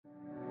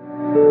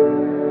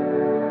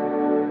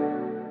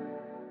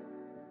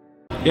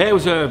Yeah, it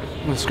was a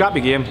scrappy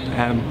game.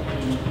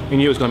 We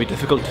knew it was going to be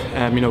difficult.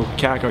 You know,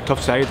 Carrick are a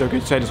tough side, they're a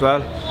good side as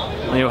well.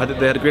 And, you know,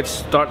 they had a great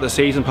start of the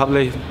season,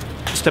 probably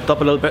stepped up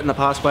a little bit in the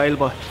past while,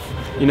 but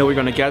you know,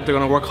 they're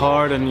going to work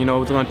hard, and you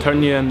know, they're going to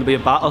turn you, and there'll be a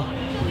battle.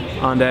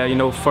 And you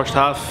know, first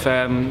half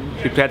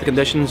we played the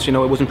conditions. You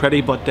know, it wasn't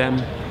pretty, but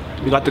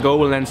we got the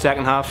goal, and then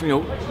second half, you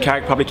know,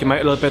 Carrick probably came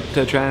out a little bit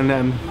to try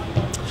and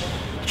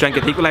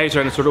get the equaliser,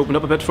 and it sort of opened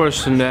up a bit for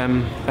us, and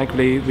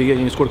thankfully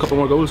we scored a couple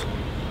more goals.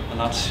 And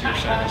that's your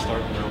second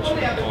start in the row, so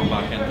going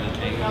back into the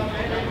team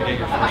and get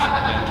your first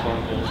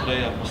Glentoran goal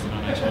today. That must have been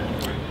a nice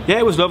moment for you. Yeah,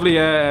 it was lovely.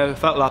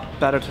 Felt a lot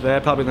better today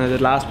probably than I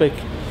did last week.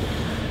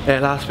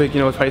 Last week,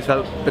 you know, I probably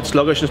felt a bit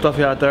sluggish and stuff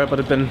out there, but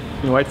I'd been,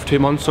 you know, out for 2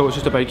 months, so it was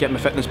just about getting my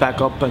fitness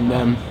back up, and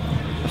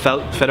I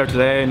felt fitter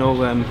today, you know.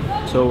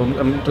 So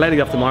I'm glad to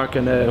get off the mark,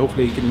 and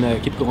hopefully you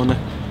can keep going now.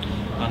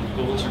 And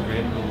goals are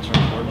great, goals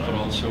are important, but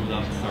also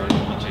that third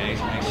one with Jay,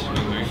 nice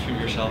move from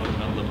yourself in the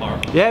middle of the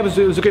park. Yeah, it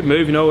was a good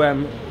move, you know.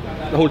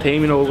 The whole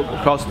team, you know,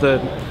 across the,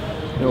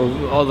 you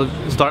know, all the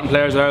starting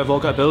players there have all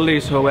got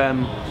abilities, so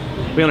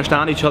we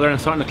understand each other and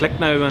it's starting to click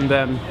now. And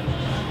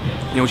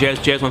you know,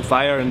 Jay's on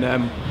fire,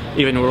 and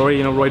even Rory,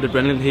 you know, Roy did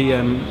brilliant. He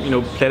you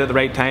know, played at the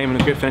right time, and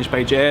a good finish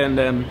by Jay. And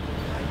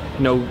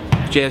you know,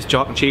 Jay's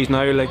chalk and cheese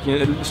now. Like, you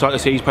know, at the start of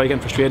the season, he's probably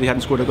getting frustrated he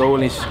hadn't scored a goal,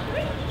 and he's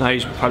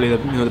probably the,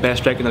 you know, the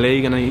best striker in the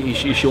league, and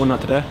he's showing that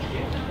today.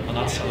 And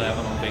that's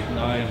 11 unbeaten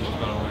now, and we've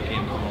got another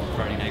game coming on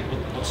Friday night.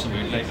 What's the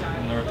mood like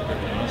in there, to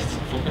be honest?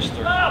 Focused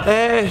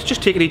or?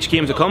 Just taking each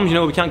game as it comes. You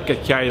know, we can't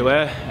get carried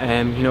away.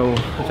 You know,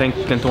 I think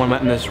Glentoran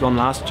went in this run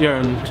last year,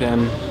 and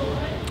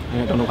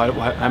I don't know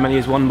how many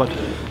he's won, but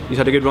he's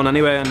had a good run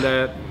anyway,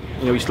 and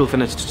you know, he still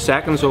finished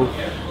second. So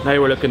now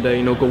we're looking to,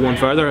 you know, go one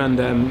further, and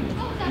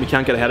we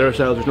can't get ahead of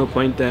ourselves. There's no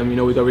point. You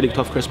know, we got a really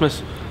tough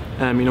Christmas.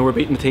 You know, we're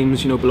beating the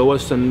teams, you know, below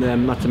us, and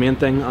that's the main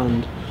thing.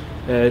 And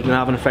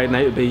Glenavon on Friday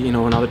night will be, you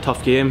know, another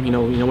tough game. You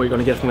know what you're going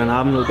to get from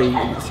Glenavon. It'll be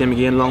the same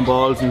again, long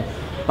balls and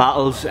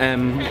battles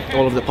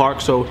all over the park.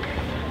 So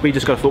we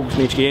just got to focus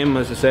on each game,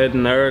 as I said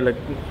in there. Like,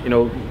 you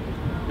know,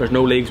 there's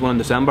no leagues won in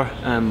December.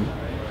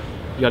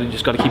 You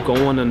just got to keep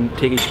going and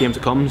take each game as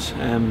it comes.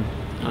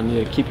 And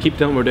yeah, keep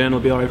doing what we're doing. We'll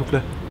be alright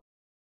hopefully.